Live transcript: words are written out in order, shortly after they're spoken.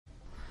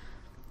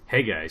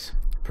Hey guys,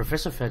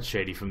 Professor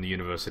Shady from the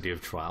University of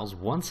Trials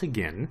once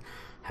again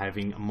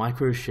having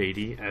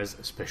MicroShady as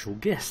a special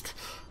guest.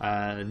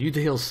 New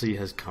DLC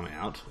has come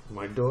out.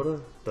 My daughter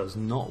does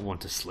not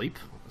want to sleep,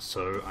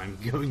 so I'm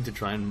going to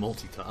try and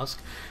multitask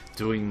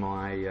doing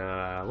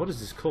my, what is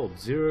this called?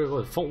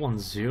 Fault 1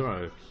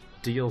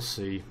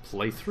 DLC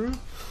playthrough.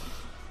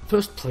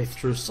 First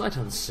playthrough, sight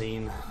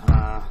unseen,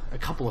 a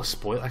couple of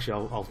spoilers.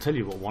 Actually, I'll tell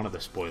you what one of the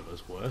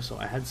spoilers were. So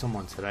I had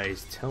someone today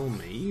tell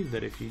me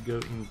that if you go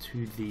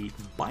into the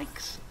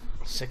bikes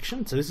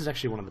section, so this is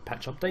actually one of the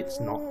patch updates,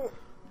 not...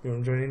 You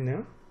want to join in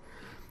now?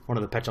 One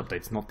of the patch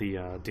updates, not the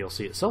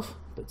DLC itself.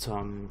 But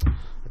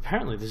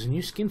apparently there's a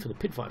new skin for the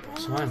Pit Viper,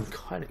 so I'm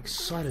quite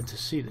excited to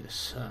see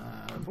this.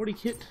 Body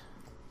kit.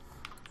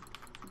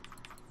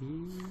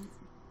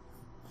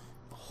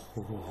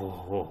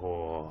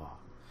 Oh.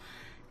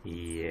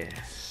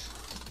 Yes.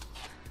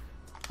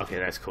 Okay,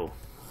 that's cool.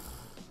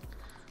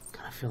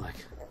 Kind of feel like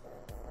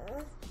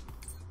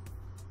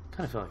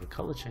a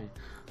color change.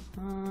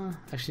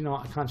 Actually, no,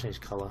 I can't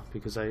change color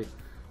because I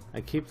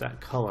keep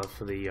that color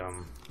for the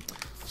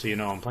so you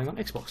know I'm playing on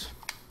Xbox.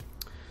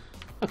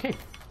 Okay,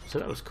 so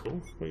that was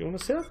cool. What, you want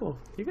to set up or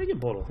you got your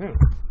bottle? Hang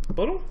on.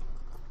 Bottle?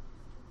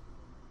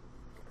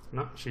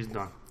 No, she's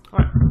done. All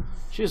right,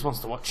 she just wants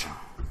to watch.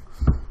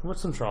 Watch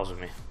some trials with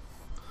me.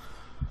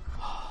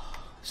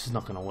 This is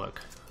not going to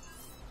work.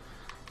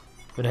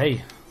 But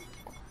hey,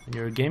 when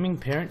you're a gaming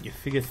parent, you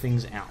figure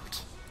things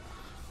out.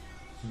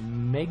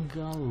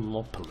 Megalopolis.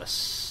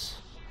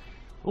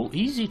 Oh,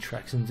 easy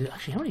tracks. And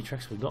actually, how many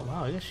tracks we got?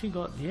 Wow, I guess she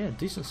got, yeah,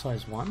 decent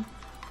sized one.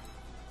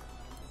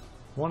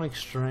 1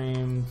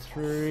 extreme,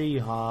 3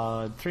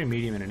 hard, 3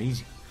 medium, and an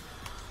easy.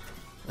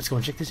 Let's go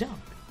and check this out.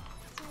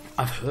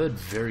 I've heard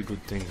very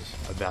good things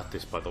about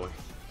this, by the way.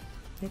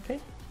 Okay.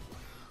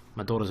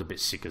 My daughter's a bit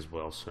sick as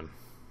well, so...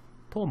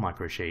 Poor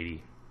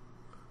MicroShady.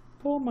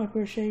 Poor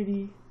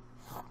MicroShady.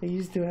 Are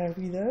you still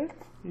happy though?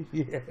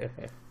 Yeah.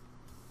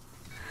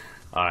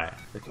 Alright.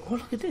 Oh,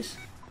 look at this.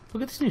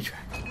 Look at this new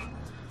track.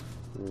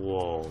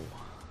 Whoa.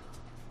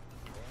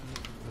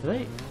 Are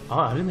they? Oh,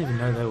 I didn't even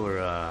know they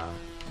were,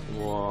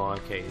 Whoa,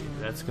 okay.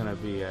 That's gonna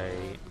be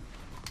a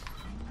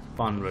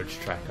fun road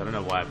track. I don't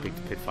know why I picked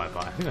the Pit Viper.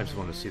 I think I just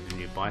want to see the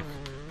new bike.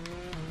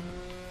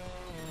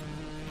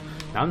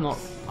 Now,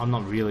 I'm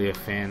not really a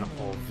fan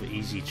of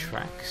easy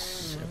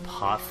tracks,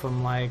 apart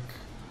from like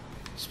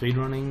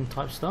speedrunning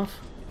type stuff.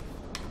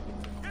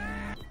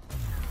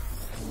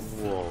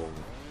 Whoa.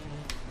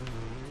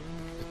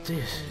 But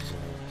this is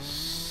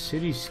a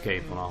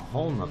cityscape on a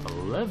whole nother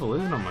level,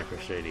 isn't it,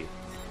 MicroShady?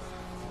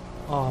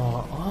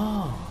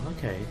 Oh,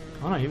 okay.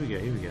 Oh no, here we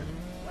go.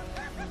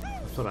 I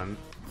thought I'm...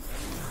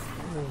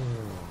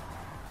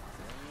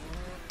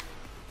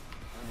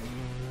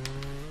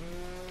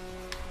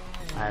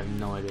 I have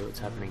no idea what's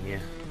happening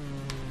here.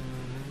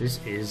 This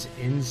is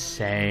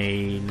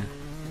insane.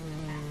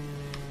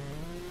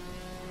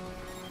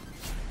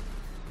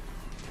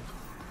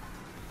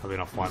 I've been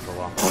offline for a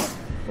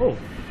while.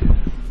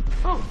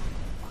 Oh,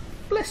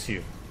 bless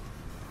you.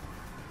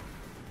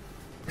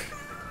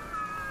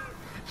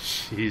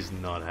 She's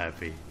not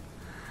happy.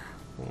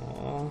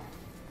 Aww.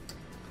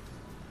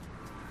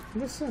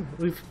 Listen,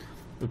 we've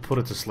put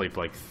her to sleep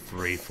like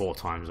 3-4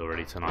 times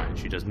already tonight, and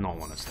she does not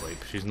want to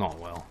sleep. She's not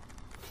well.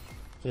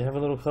 So you have a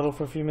little cuddle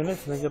for a few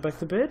minutes and then go back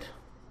to bed?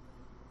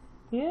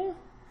 Yeah?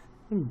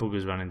 And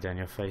boogers running down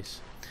your face.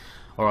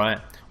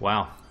 Alright,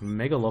 wow.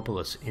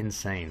 Megalopolis,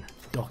 insane.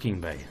 Docking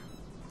bay.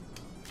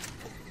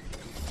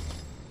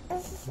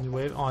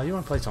 Where, oh, you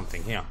want to play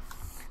something? Here.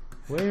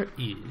 Where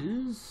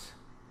is...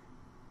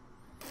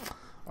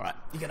 Alright,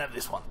 you can have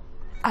this one.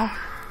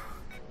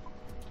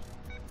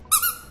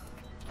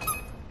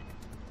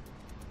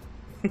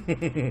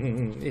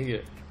 You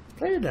go.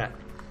 Play with that.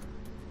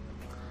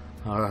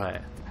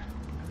 Alright.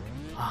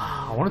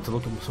 I wanted to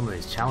look at some of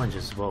these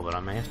challenges as well, but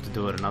I may have to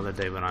do it another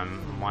day when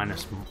I'm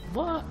minus...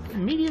 What?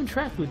 Medium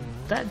track with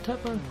that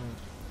type of...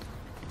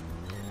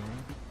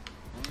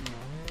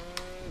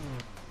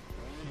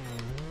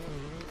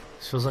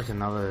 This feels like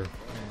another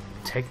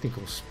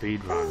technical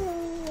speed run.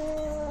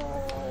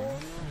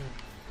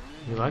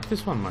 You like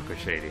this one,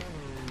 MicroShady?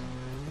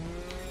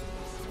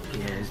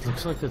 Yeah, it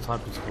looks like the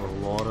type that's got a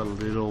lot of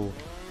little,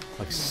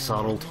 like,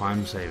 subtle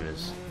time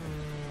savers.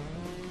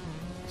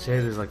 See,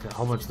 there's like a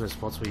whole bunch of those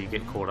spots where you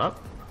get caught up.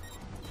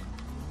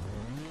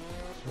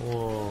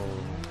 Whoa.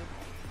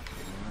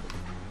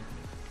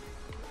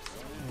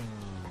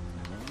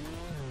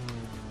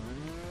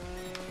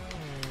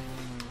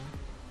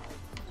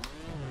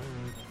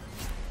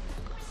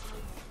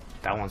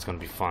 That one's gonna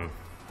be fun.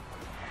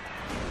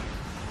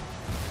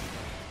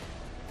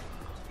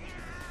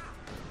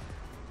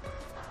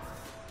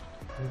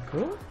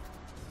 Cool?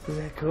 Is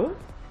that cool?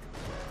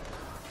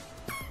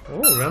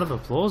 Oh, round of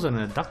applause and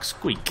a duck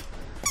squeak.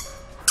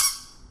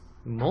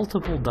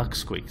 Multiple duck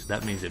squeaks.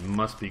 That means it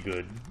must be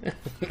good.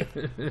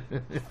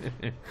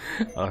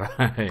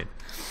 Alright.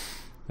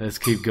 Let's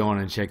keep going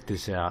and check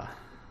this out.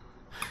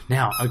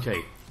 Now,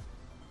 okay.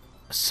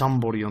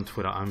 somebody on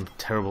Twitter, I'm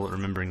terrible at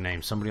remembering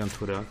names, somebody on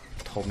Twitter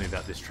told me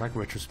about this track,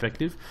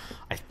 Retrospective.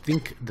 I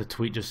think the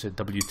tweet just said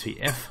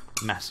WTF,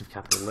 massive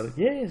capital letter.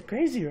 Yeah, it's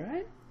crazy,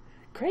 right?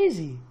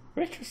 Crazy.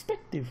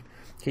 Retrospective.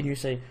 Can you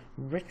say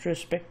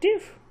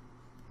retrospective?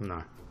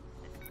 No.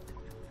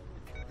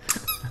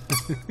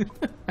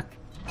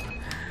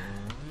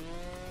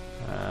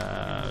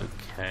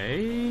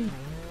 Okay.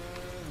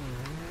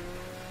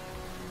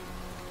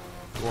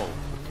 Whoa,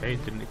 okay,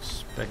 didn't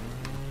expect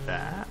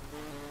that.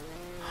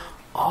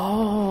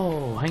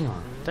 Oh, hang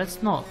on.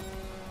 That's not...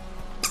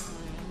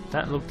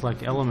 That looked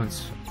like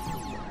elements.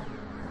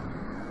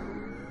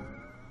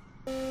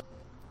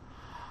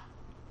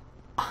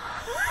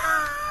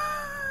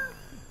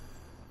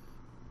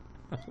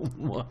 Oh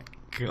my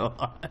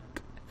god.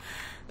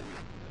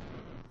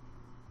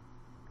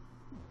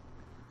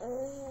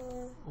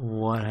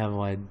 What have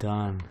I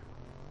done?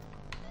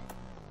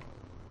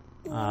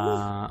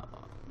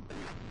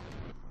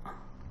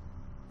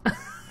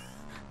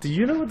 Do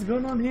you know what's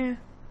going on here?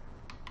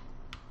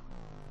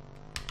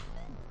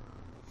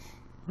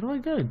 Where do I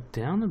go?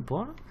 Down the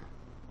bottom?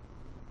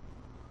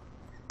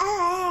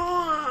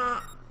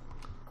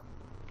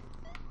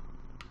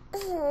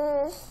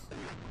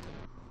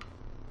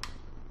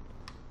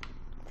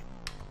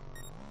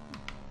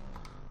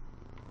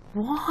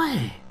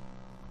 Why?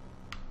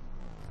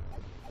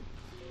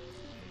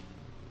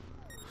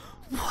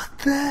 What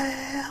the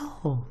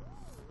hell?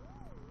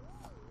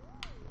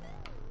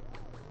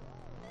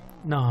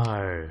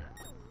 No.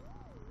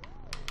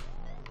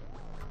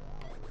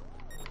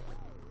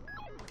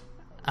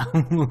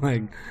 I'm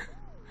like,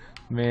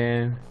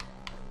 man.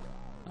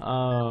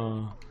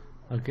 Oh,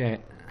 okay.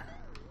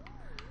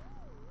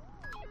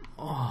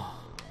 Oh.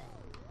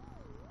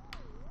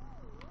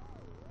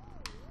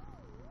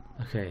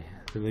 Okay,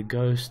 did the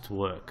ghost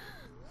work?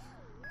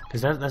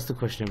 Because that's the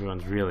question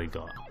everyone's really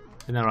got.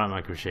 Isn't that right,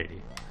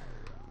 MicroShady?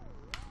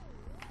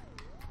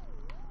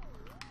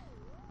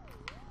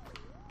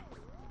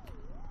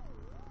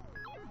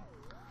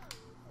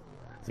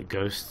 The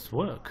ghosts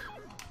work.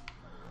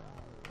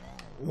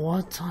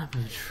 What type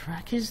of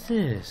track is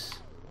this?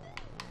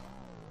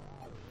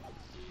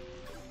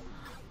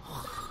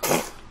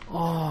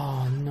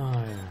 Oh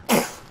no.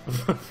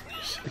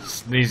 She's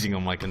sneezing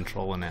on my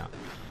controller now.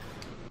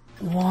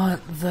 What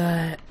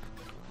the...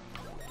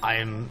 I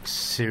am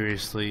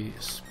seriously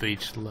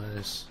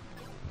speechless.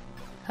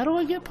 How do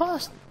I get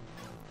past?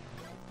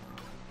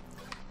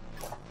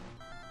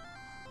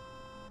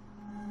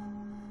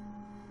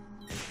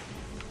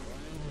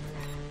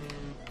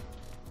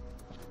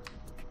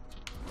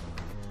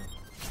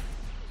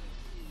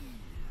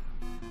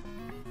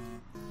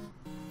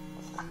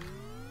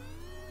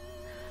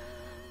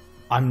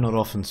 I'm not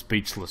often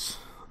speechless.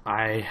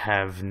 I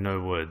have no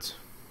words.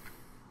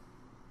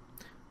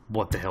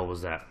 What the hell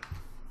was that?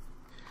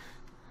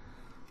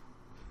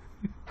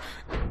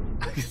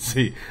 I can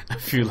see a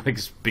few like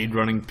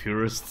speedrunning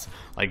purists,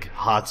 like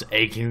hearts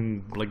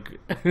aching, like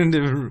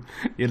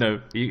you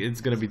know, it's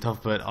gonna be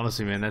tough. But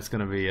honestly, man, that's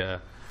gonna be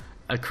a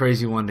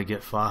crazy one to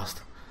get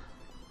fast.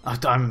 I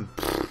got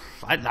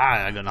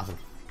nothing.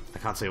 I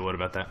can't say a word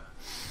about that.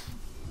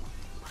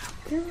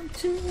 Welcome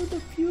to the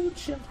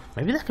future.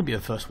 Maybe that could be her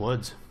first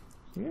words.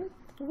 Yeah.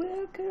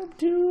 Welcome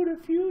to the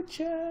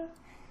future.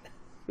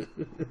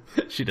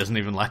 She doesn't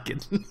even like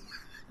it.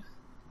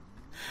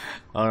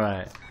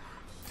 Alright.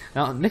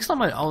 Now, next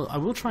time I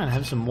will try and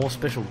have some more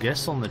special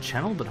guests on the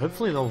channel, but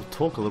hopefully they'll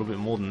talk a little bit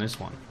more than this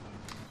one.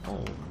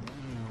 Oh.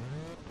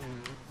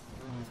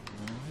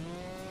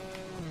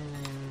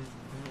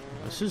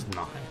 This is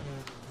nice.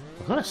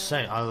 I've gotta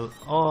say,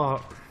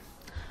 oh...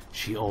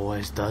 She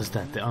always does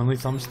that. The only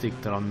thumbstick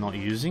that I'm not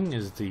using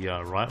is the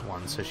right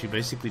one, so she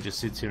basically just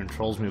sits here and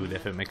trolls me with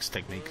FMX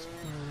techniques.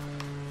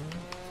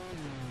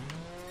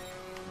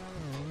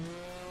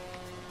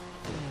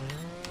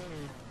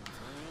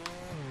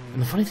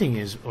 And the funny thing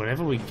is,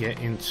 whenever we get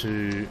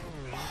into...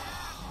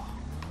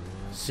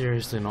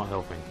 seriously not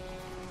helping.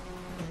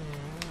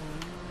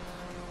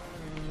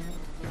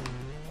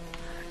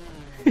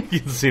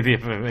 You can see the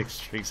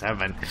FMX tricks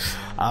happen.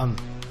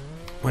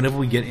 Whenever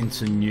we get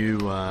into new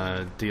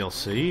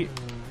DLC,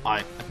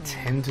 I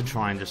tend to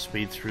try and just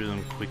speed through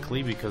them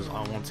quickly because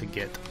I want to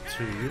get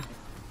to...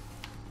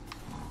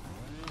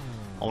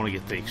 I want to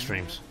get the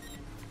extremes.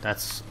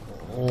 That's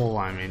all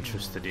I'm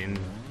interested in.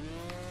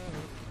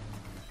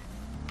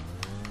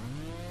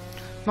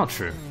 Not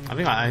true.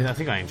 I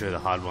think I enjoy the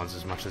hard ones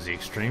as much as the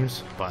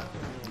extremes, but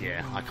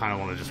yeah, I kind of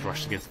want to just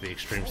rush to get to the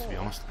extremes, to be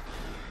honest.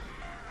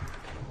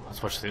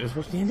 Let's watch the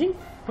ending.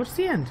 What's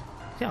the end?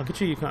 Yeah, I'll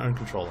get you your own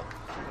controller.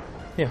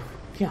 Yeah,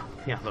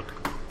 look.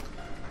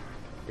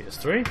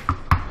 PS3,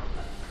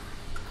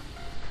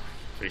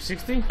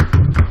 360,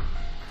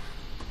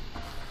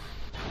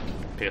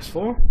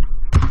 PS4,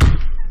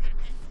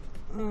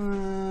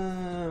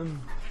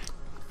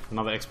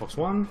 another Xbox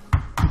One.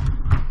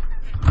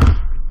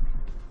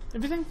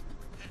 Everything?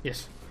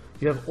 Yes.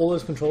 You have all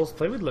those controllers to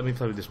play with? Let me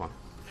play with this one.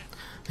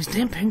 These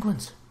damn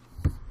penguins!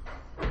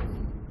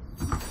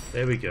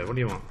 There we go. What do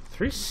you want?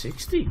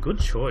 360? Good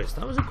choice.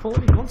 That was a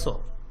quality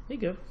console. There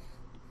you go.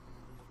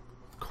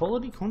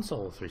 Quality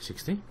console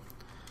 360.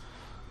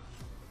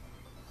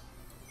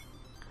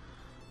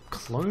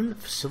 Clone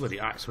facility.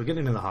 Alright, so we're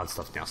getting into the hard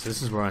stuff now. So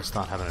this is where I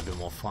start having a bit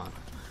more fun.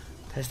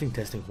 Testing,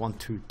 testing. 1,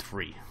 2,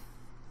 3.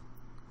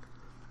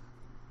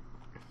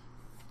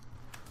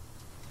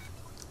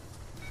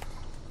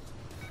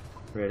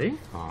 Ready?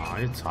 Oh,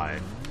 you're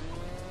tired.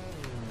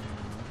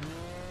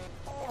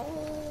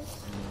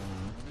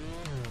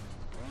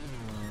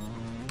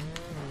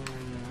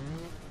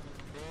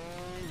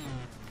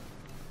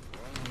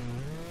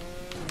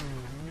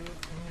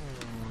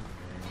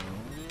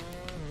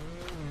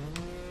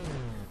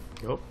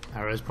 Yep,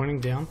 arrows pointing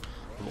down.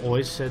 I've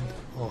always said,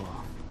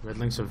 oh, red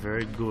links are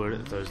very good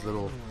at those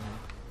little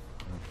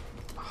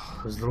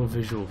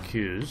visual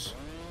cues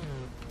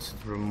to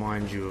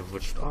remind you of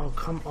which. Oh,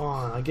 come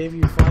on! I gave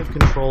you 5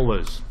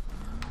 controllers.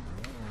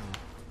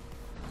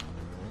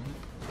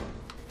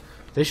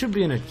 There should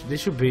be a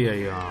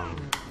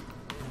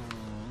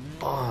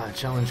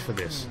challenge for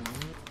this.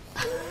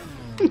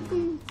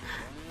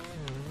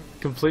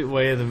 Complete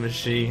way of the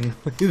machine.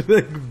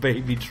 Like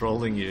baby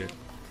trolling you.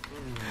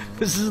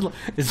 This is like,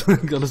 it's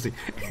like, honestly,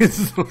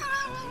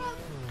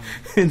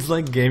 it's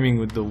like gaming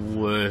with the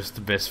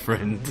worst best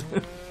friend.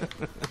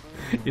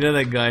 You know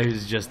that guy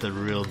who's just a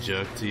real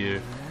jerk to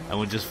you and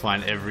will just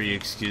find every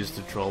excuse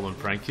to troll and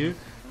prank you?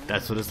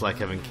 That's what it's like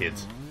having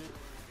kids.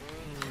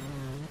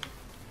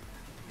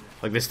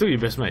 Like, they're still your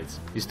best mates.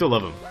 You still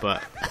love them,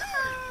 but...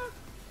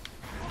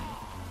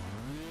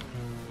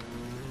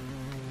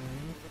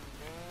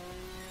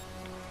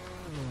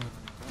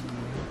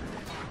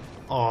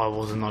 Oh, I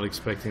was not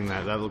expecting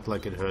that. That looked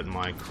like it hurt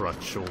my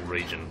crotch or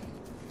region.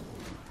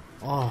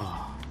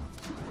 Oh.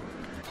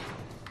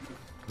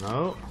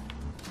 No.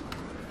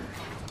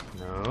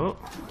 No.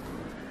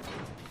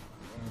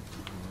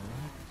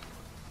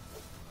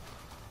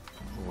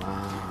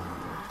 Wow.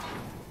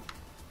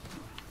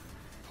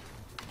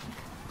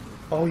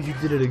 Oh, you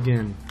did it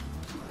again.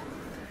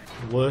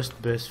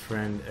 Worst best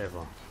friend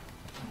ever.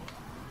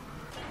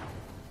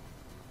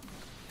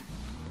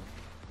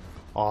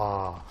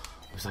 Oh.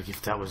 It's like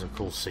if that was a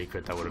cool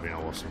secret, that would have been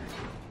awesome.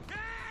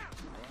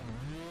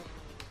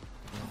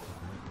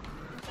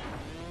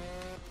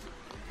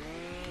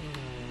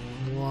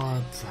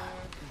 What?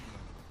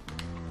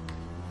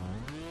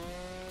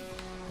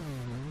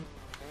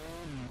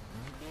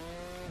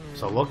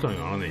 So a lot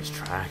going on these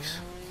tracks.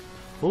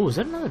 Oh, is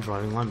that another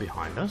driving line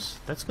behind us?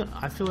 That's gonna.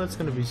 I feel that's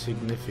going to be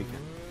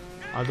significant.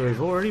 Either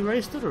we've already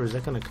raced it, or is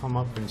that going to come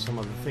up in some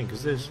other thing?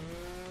 Because this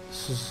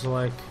is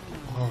like,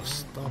 oh,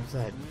 stop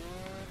that.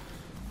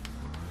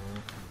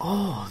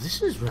 Oh,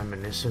 this is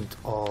reminiscent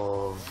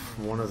of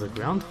one of the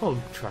Groundhog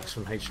tracks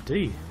from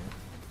HD.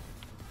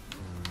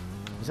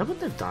 Is that what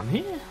they've done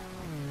here?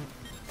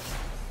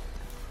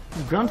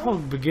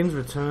 Groundhog Begins,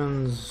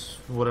 Returns,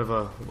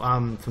 whatever,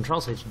 from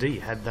Trials HD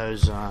had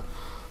those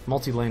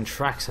multi-lane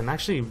tracks, and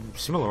actually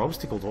similar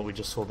obstacle to what we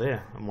just saw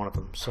there in one of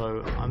them.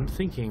 So I'm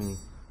thinking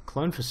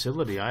Clone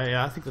Facility.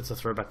 I think that's a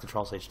throwback to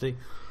Trials HD. I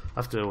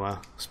have to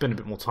spend a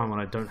bit more time when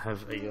I don't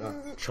have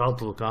a child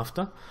to look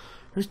after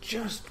who's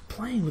just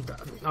playing with that.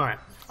 Alright,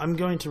 I'm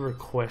going to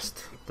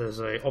request there's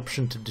an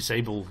option to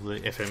disable the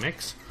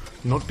FMX.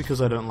 Not because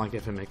I don't like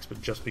FMX,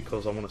 but just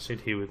because I want to sit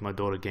here with my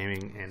daughter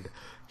gaming and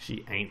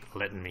she ain't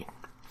letting me.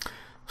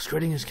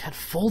 Schrödinger's cat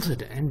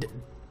faltered and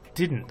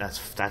didn't. That's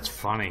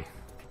funny.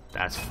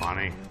 That's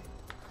funny.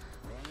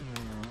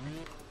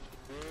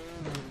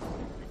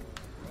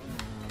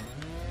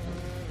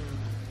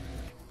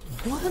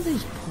 What are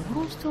these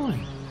portals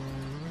doing?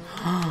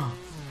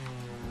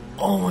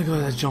 Oh my god,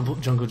 that's Jungle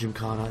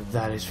Gymkhana.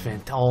 That is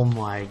fantastic. Oh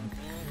my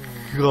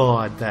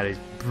god, that is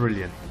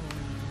brilliant.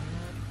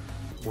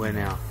 Where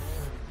now?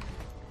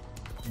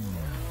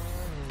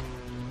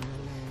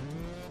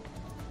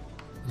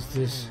 Is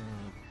this...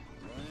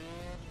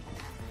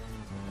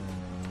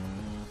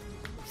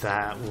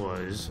 That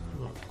was...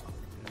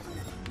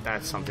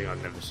 That's something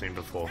I've never seen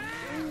before.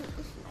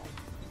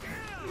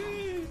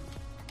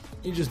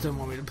 You just don't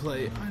want me to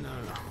play, I know.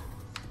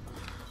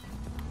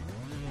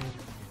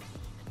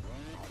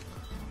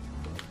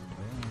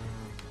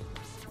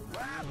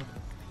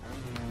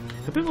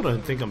 The people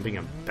don't think I'm being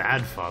a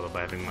bad father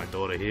by having my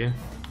daughter here.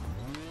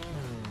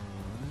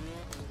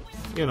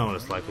 You know what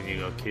it's like when you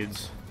got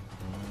kids.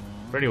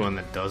 For anyone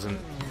that doesn't,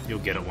 you'll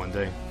get it one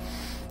day.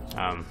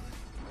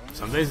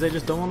 Some days they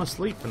just don't want to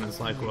sleep, and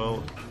it's like,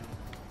 well...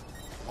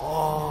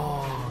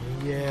 Oh,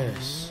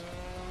 yes.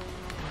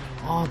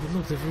 Oh, but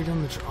look, they've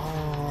redone the...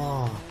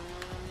 Oh,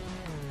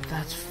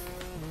 that's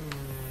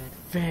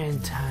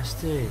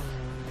fantastic.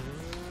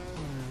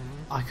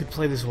 I could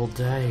play this all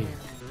day.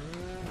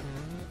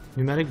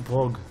 Pneumatic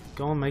bog,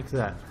 go and make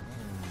that.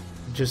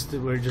 Just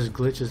where it just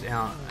glitches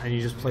out and you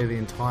just play the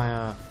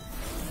entire...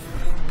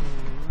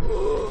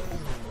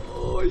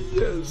 Oh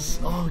yes!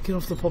 Oh, get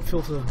off the pop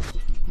filter,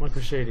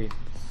 MicroShady.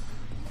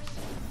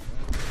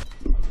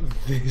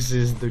 This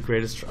is the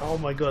greatest track. Oh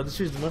my god, this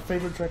is my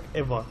favorite track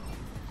ever.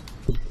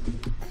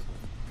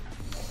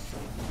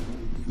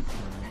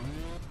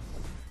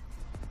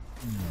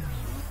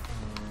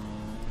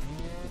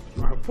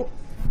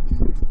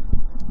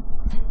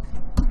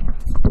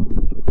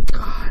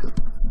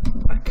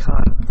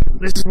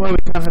 This is why we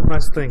can't have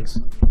nice things.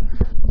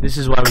 This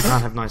is why we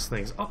can't have nice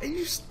things. Oh,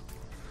 you're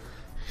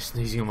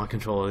sneezing on my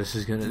controller. This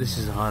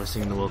is the hardest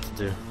thing in the world to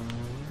do.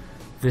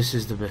 This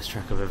is the best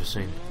track I've ever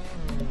seen.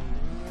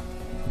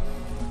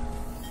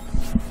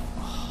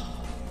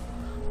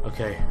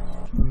 Okay.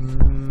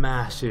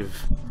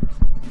 Massive.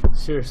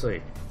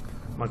 Seriously.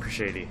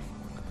 MicroShady. We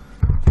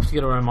have to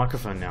get our own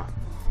microphone now.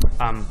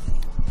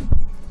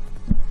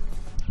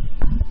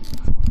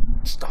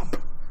 Stop.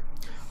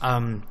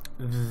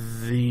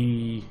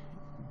 The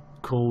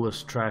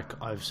coolest track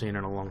I've seen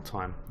in a long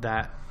time.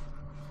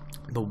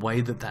 The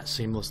way that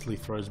seamlessly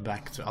throws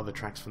back to other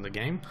tracks from the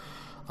game.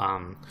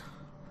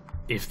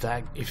 If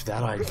that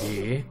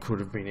idea could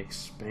have been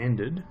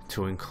expanded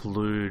to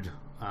include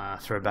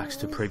throwbacks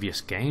to previous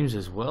games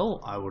as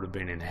well, I would have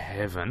been in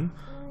heaven.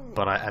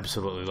 But I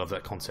absolutely love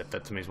that concept.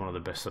 That to me is one of the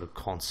best sort of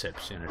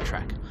concepts in a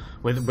track.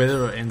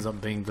 Whether it ends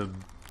up being the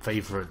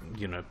favorite,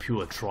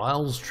 pure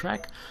Trials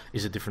track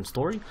is a different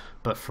story.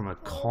 But from a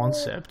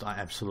concept, I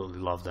absolutely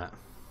love that.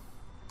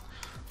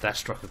 That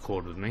struck a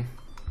chord with me.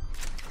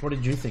 What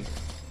did you think?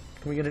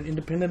 Can we get an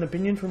independent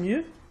opinion from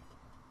you?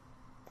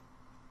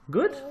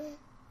 Good?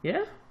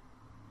 Yeah?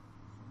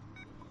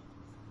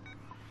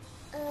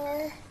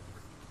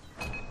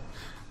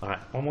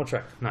 Alright, one more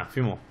track. No, a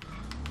few more.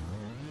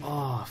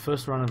 Oh,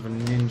 first run of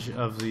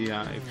the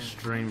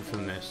extreme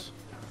from this.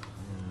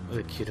 With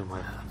a kid in my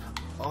lap.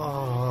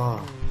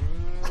 Oh.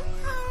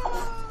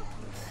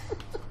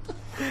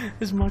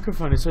 This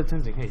microphone is so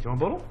tempting. Hey, do you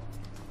want a bottle?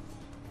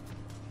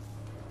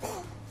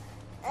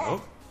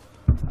 Oh.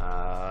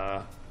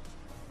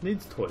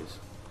 Needs toys.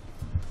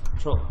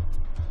 Controller.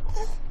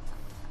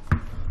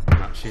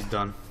 No, she's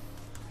done.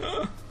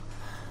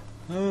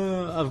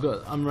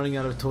 I'm running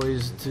out of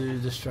toys to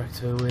distract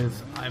her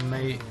with. I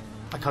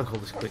can't call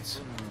this quits.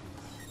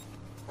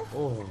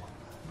 Oh.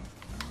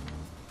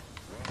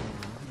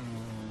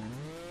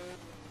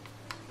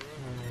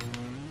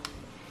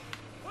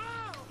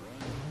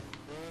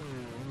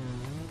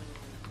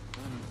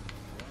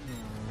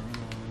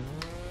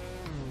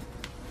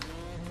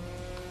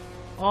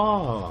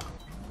 Oh.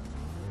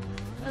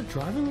 That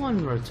driving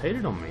line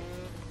rotated on me.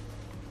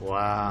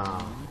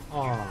 Wow.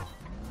 Oh.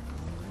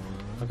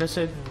 Like I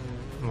said,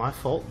 my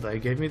fault. They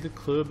gave me the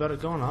clue about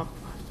it going up.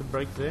 I have to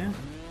brake there.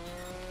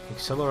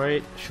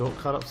 Accelerate,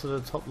 shortcut up to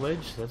the top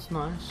ledge. That's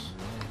nice.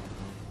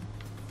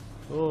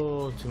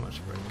 Oh, too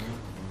much brake.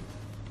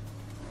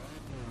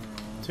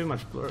 Too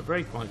much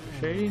brake,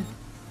 MicroShady.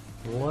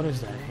 What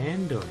is that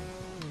hand doing?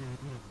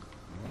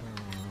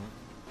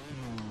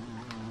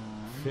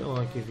 I feel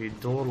like if you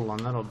dawdle on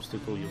that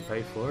obstacle, you'll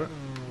pay for it.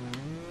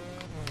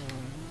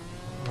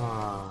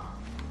 Ah.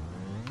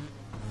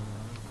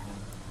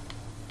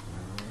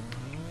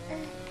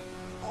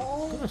 I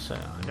gotta say,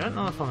 I don't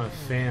know if I'm a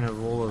fan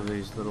of all of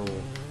these little,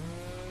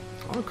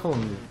 I want to call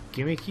them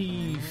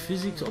gimmicky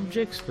physics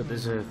objects, but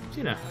there's a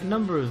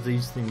number of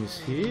these things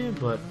here,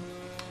 but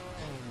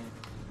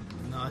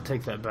no, I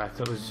take that back.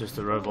 That was just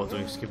a robot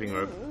doing skipping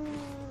rope.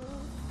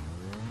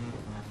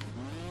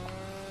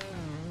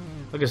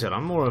 Like I said,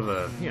 I'm more of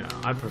a,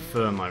 I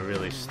prefer my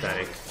really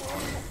static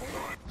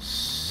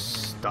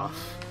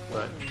stuff,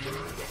 but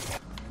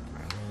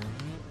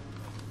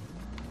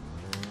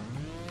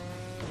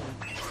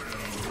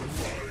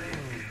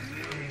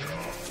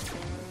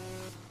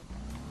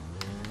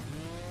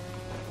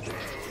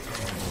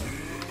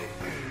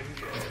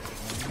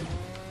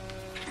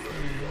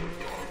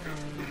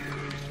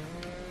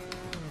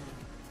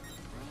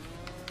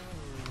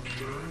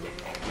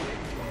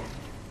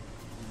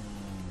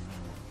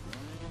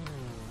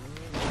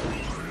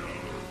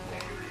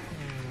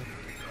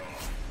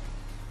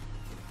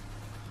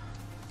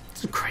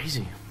it's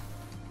crazy.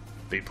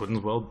 Beat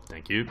Puddin's World,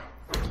 thank you.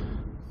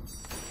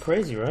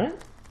 Crazy, right?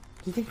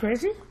 Do you think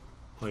crazy?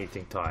 Or do you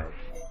think tired?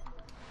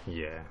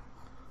 Yeah.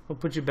 I'll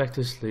put you back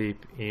to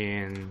sleep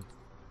in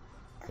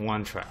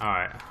one track.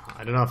 Alright,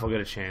 I don't know if I'll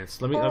get a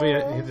chance. Let me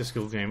hit the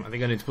skill game. I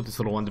think I need to put this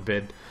little one to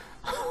bed.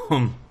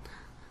 I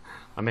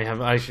may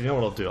have, actually, you know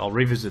what I'll do? I'll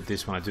revisit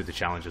this when I do the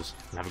challenges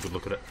and have a good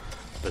look at it.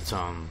 But,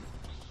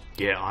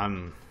 yeah,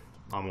 I'm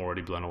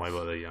already blown away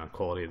by the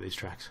quality of these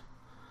tracks.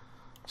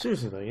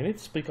 Seriously though, you need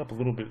to speak up a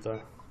little bit though.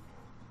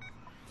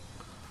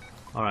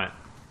 Alright.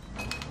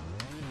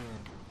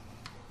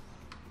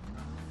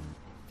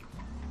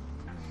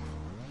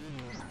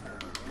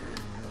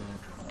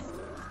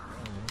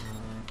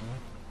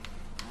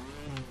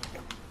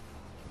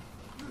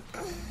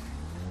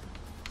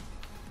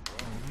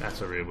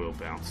 That's a rear wheel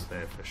bounce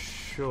there for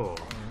sure.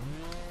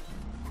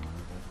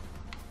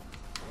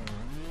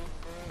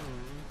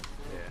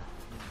 Yeah.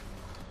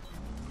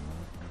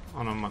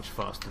 On a much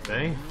faster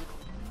day.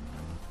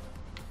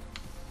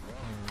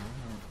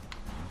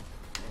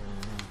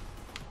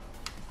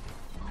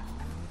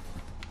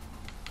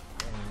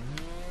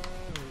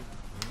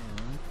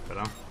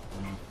 Better.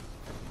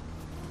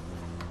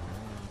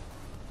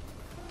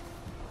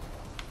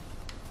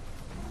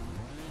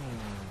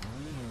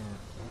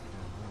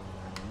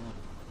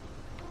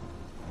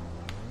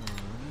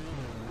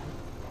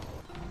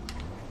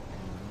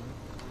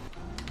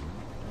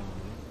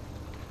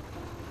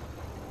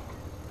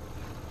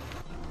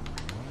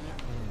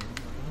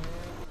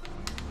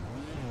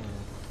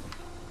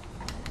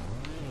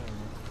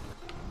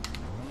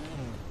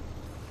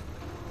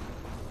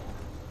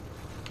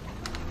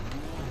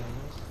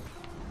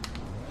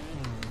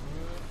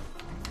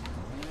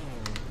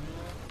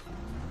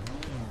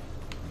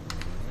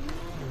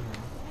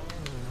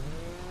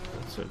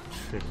 a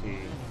tricky...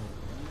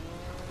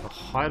 The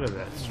height of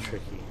that's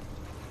tricky.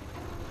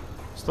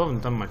 Still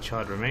haven't done my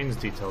child remains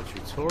detailed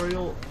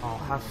tutorial. I'll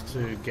have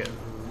to get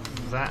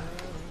that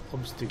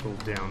obstacle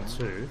down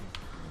too.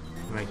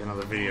 Make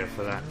another video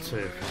for that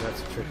too, because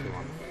that's a tricky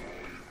one.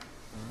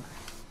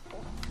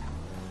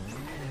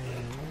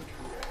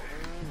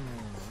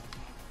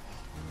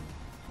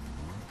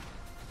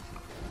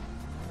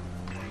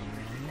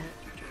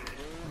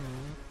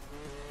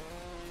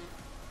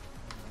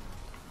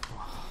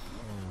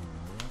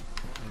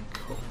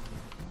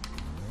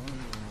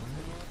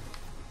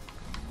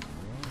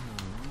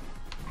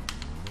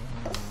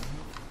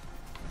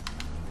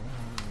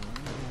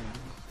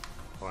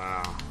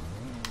 Wow.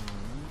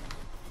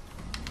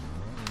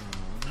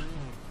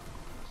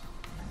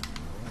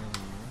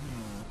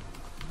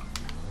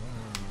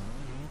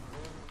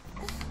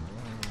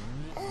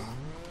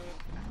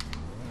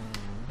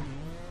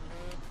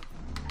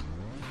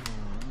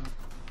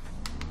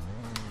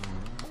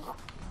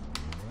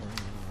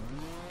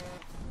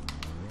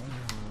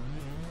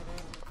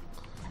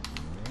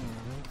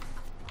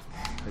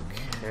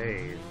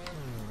 Okay.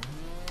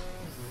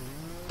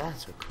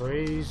 That's a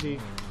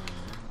crazy...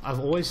 I've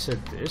always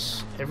said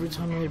this, every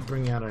time they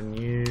bring out a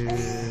new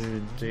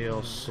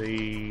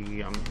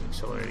DLC, I'm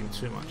accelerating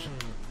too much,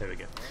 there we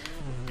go.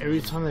 Every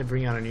time they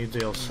bring out a new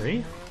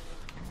DLC,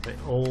 they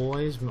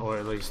always, or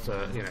at least,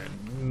 you know,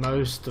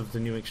 most of the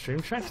new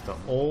extreme tracks, they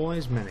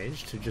always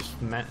manage to just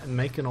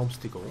make an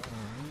obstacle,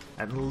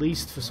 at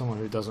least for someone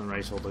who doesn't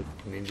race all the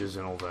ninjas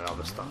and all the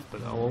other stuff, but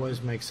they'll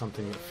always make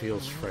something that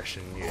feels fresh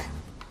and new,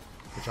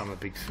 which I'm a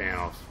big fan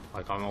of.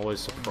 Like, I'm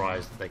always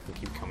surprised that they can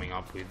keep coming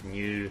up with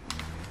new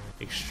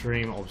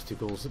extreme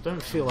obstacles that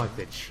don't feel like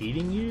they're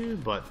cheating you,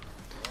 but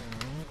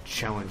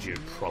challenge you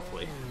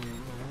properly.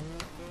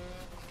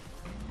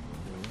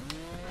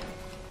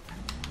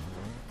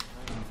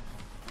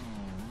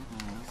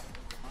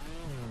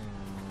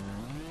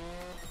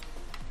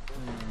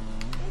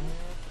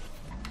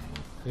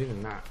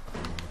 Even that.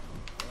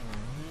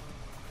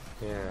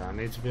 Yeah, I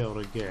need to be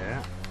able to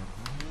get...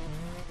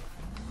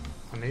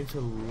 I need to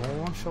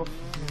launch off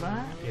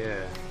that?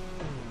 Yeah.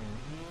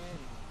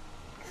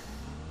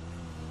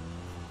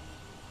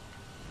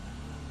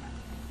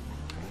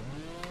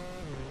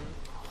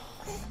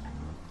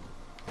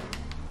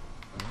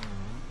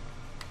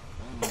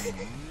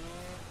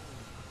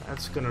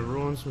 That's gonna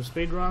ruin some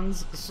speed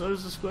runs.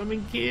 So's the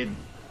squirming kid.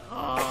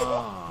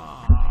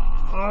 Oh,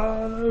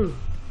 oh.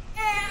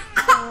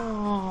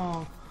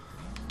 Oh.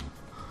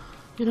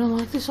 You don't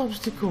like this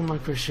obstacle,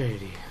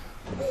 MicroShady?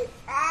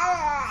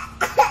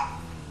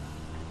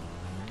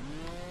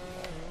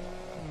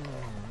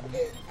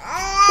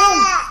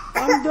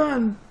 I'm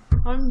done.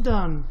 I'm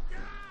done.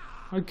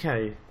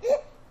 Okay.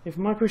 If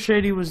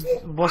MicroShady was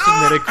the boss of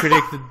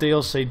Metacritic, the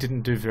DLC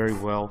didn't do very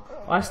well.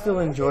 I still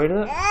enjoyed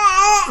it.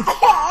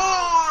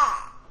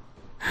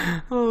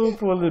 Oh,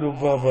 poor little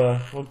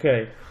Bubba.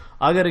 Okay,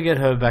 I gotta get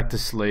her back to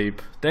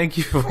sleep. Thank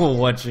you for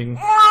watching.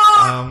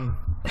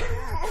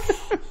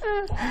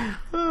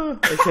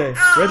 Okay,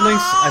 Red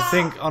Links, I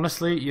think,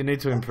 honestly, you need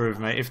to improve,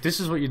 mate. If this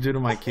is what you do to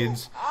my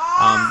kids,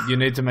 you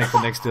need to make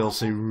the next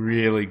DLC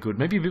really good.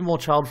 Maybe a bit more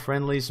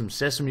child-friendly, some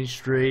Sesame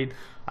Street.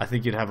 I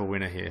think you'd have a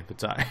winner here.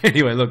 But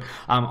anyway, look,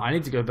 I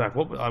need to go back.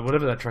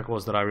 Whatever that track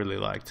was that I really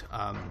liked.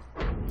 I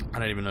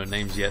don't even know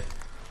names yet.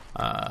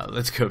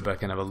 Let's go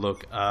back and have a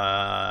look.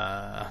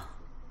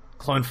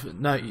 Clone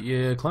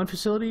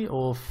Facility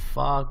or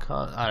Far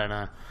Cut? I don't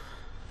know.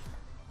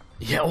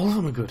 Yeah, all of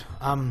them are good.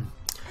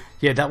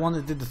 Yeah, that one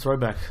that did the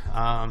throwback,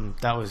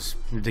 that was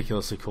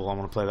ridiculously cool. I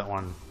want to play that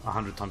one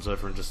 100 times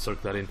over and just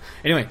soak that in.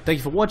 Anyway, thank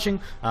you for watching.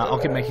 I'll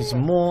keep making some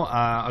more.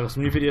 I've got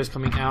some new videos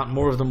coming out.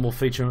 More of them will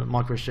feature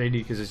MicroShady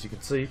because, as you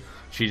can see,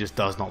 she just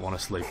does not want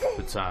to sleep.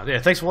 But yeah,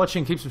 thanks for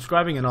watching. Keep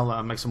subscribing, and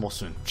I'll make some more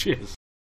soon. Cheers.